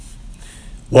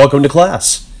Welcome to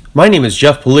class. My name is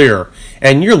Jeff Polier,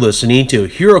 and you're listening to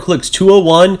HeroClix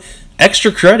 201 Extra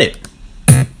Credit.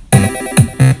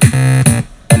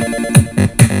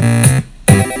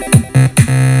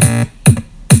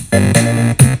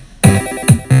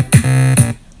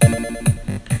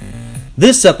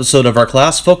 This episode of our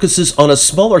class focuses on a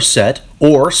smaller set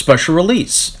or special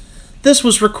release. This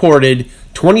was recorded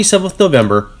 27th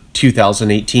November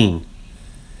 2018.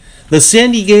 The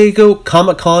San Diego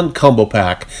Comic-Con Combo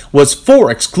Pack was 4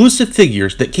 exclusive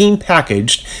figures that came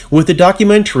packaged with the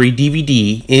documentary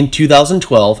DVD in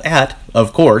 2012 at,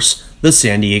 of course, the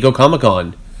San Diego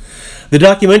Comic-Con. The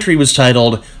documentary was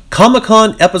titled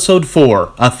Comic-Con Episode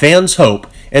 4, A Fan's Hope,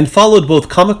 and followed both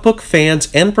comic book fans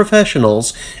and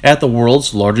professionals at the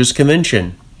world's largest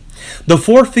convention. The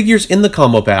 4 figures in the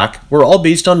combo pack were all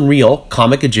based on real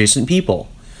comic-adjacent people.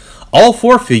 All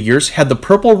 4 figures had the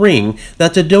purple ring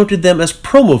that denoted them as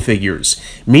promo figures,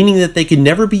 meaning that they could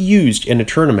never be used in a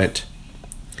tournament.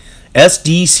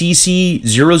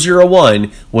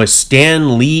 SDCC-001 was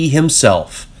Stan Lee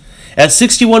himself. At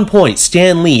 61 points,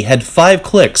 Stan Lee had 5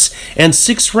 clicks and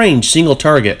 6 range single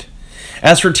target.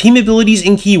 As for team abilities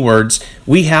and keywords,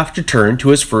 we have to turn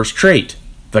to his first trait,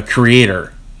 the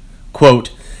Creator.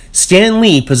 Quote, Stan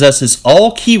Lee possesses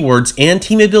all keywords and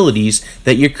team abilities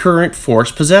that your current force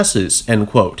possesses, end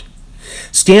quote.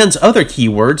 Stan's other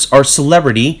keywords are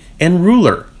Celebrity and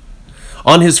Ruler.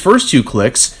 On his first 2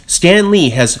 clicks, Stan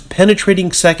Lee has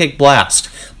Penetrating Psychic Blast,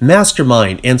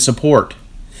 Mastermind, and Support.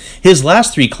 His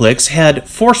last 3 clicks had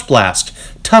Force Blast,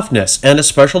 Toughness, and a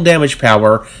special damage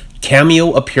power,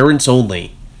 Cameo Appearance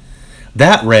Only.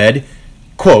 That read,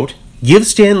 quote, give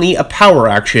Stan Lee a power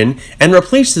action and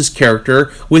replace this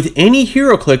character with any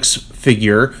HeroClix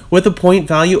figure with a point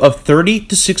value of 30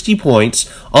 to 60 points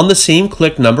on the same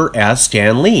click number as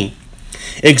Stan Lee.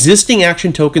 Existing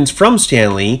action tokens from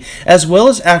Stan Lee, as well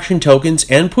as action tokens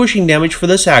and pushing damage for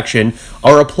this action,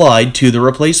 are applied to the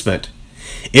replacement.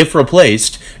 If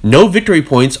replaced, no victory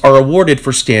points are awarded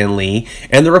for Stan Lee,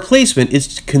 and the replacement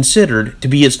is considered to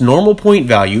be its normal point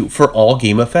value for all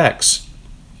game effects.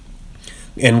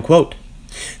 End quote.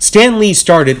 Stan Lee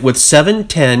started with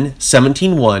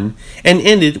 7-10-17-1 and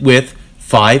ended with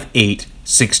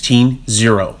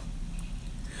 5-8-16-0.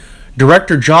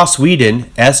 Director Joss Whedon,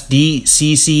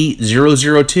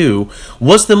 SDCC-002,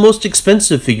 was the most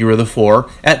expensive figure of the 4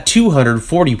 at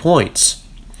 240 points.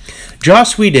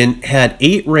 Joss Whedon had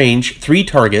 8 range, 3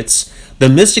 targets, the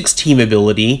Mystics team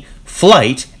ability,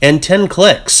 Flight, and 10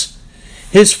 clicks.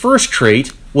 His first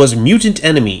trait was Mutant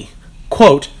Enemy.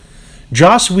 Quote,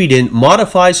 Joss Whedon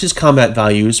modifies his combat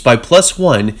values by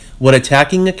 +1 when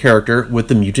attacking a character with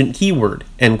the mutant keyword,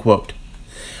 end quote.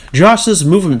 Joss's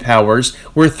movement powers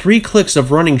were 3 clicks of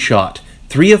Running Shot,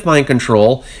 3 of Mind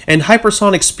Control, and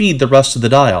Hypersonic Speed the rest of the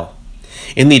dial.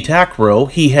 In the attack row,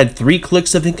 he had 3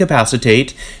 clicks of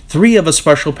Incapacitate, 3 of a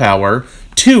special power,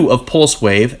 2 of Pulse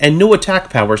Wave, and no attack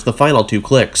powers the final 2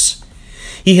 clicks.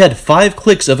 He had 5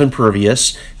 clicks of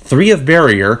Impervious, 3 of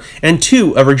Barrier, and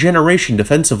 2 of Regeneration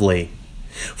defensively.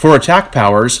 For attack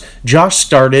powers, Josh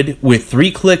started with 3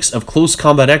 clicks of Close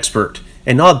Combat Expert,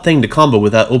 an odd thing to combo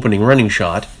with that opening Running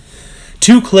Shot,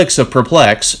 2 clicks of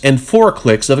Perplex, and 4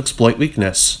 clicks of Exploit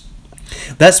Weakness.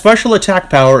 That special attack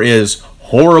power is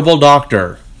Horrible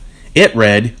Doctor. It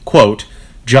read, quote,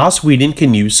 Joss Whedon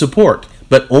can use support,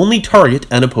 but only target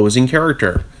an opposing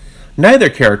character. Neither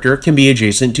character can be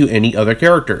adjacent to any other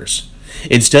characters.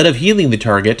 Instead of healing the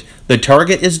target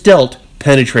is dealt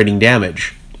penetrating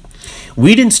damage.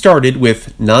 Whedon started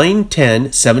with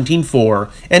 9-10-17-4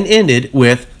 and ended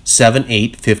with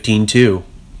 7-8-15-2.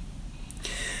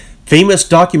 Famous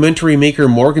documentary maker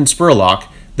Morgan Spurlock,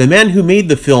 the man who made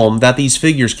the film that these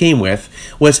figures came with,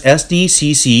 was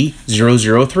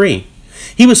SDCC-003.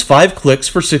 He was 5 clicks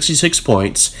for 66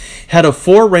 points, had a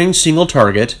 4 range single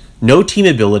target, no team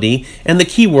ability, and the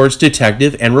keywords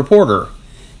Detective and Reporter.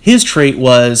 His trait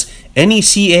was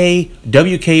NECA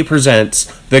WK presents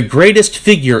the greatest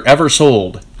figure ever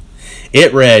sold.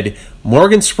 It read,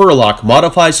 Morgan Spurlock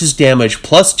modifies his damage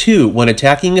 +2 when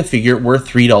attacking a figure worth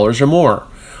 $3 or more.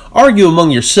 Argue among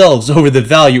yourselves over the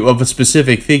value of a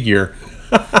specific figure.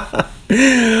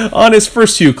 On his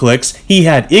first 2 clicks, he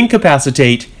had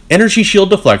Incapacitate, Energy Shield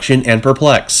Deflection, and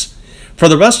Perplex. For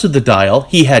the rest of the dial,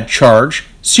 he had Charge,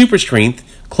 Super Strength,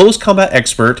 Close Combat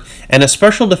Expert, and a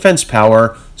special defense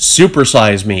power,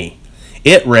 Supersize Me.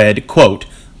 It read, quote,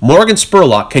 Morgan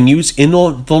Spurlock can use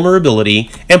invulnerability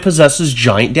and possesses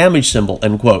giant damage symbol,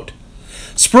 end quote.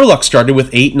 Spurlock started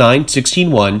with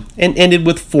 8-9-16-1 and ended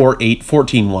with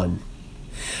 4-8-14-1.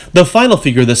 The final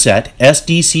figure of the set,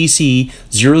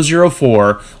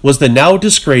 SDCC-004, was the now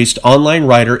disgraced online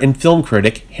writer and film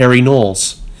critic Harry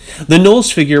Knowles. The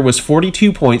Knowles figure was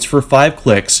 42 points for 5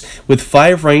 clicks, with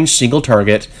 5 ranged single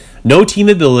target, no team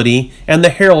ability, and the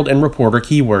Herald and Reporter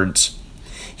keywords.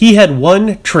 He had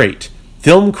one trait,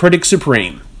 Film Critic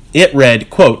Supreme. It read,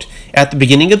 quote, "At the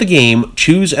beginning of the game,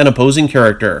 choose an opposing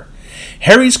character.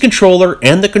 Harry's controller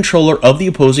and the controller of the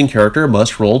opposing character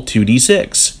must roll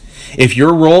 2d6. If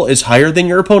your roll is higher than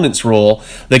your opponent's roll,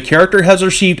 the character has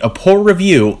received a poor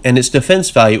review and its defense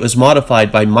value is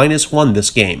modified by -1 this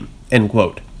game." End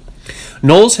quote.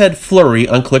 Knowles had Flurry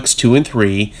on clicks 2 and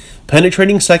 3,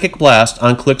 Penetrating Psychic Blast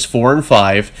on clicks 4 and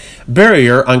 5,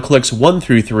 Barrier on clicks 1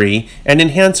 through 3, and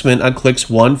Enhancement on clicks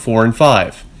 1, 4, and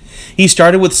 5. He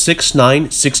started with 6, 9,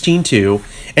 16, 2,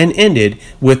 and ended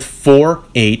with 4,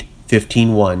 8,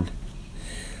 15, 1.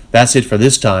 That's it for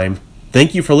this time.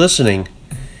 Thank you for listening.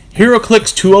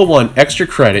 HeroClix 201 Extra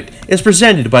Credit is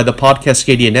presented by the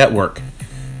Podcascadia Network.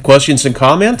 Questions and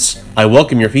comments? I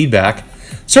welcome your feedback.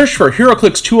 Search for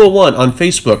HeroClix 201 on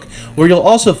Facebook, where you'll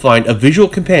also find a visual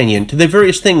companion to the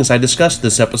various things I discussed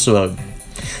this episode.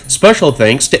 Special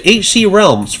thanks to HC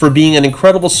Realms for being an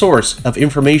incredible source of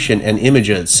information and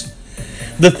images.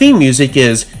 The theme music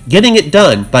is Getting It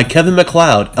Done by Kevin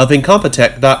MacLeod of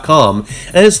Incompetech.com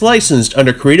and is licensed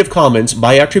under Creative Commons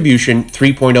by Attribution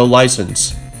 3.0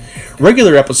 license.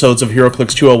 Regular episodes of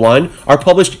HeroClix 201 are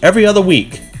published every other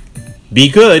week. Be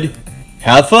good,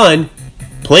 have fun,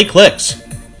 play clicks.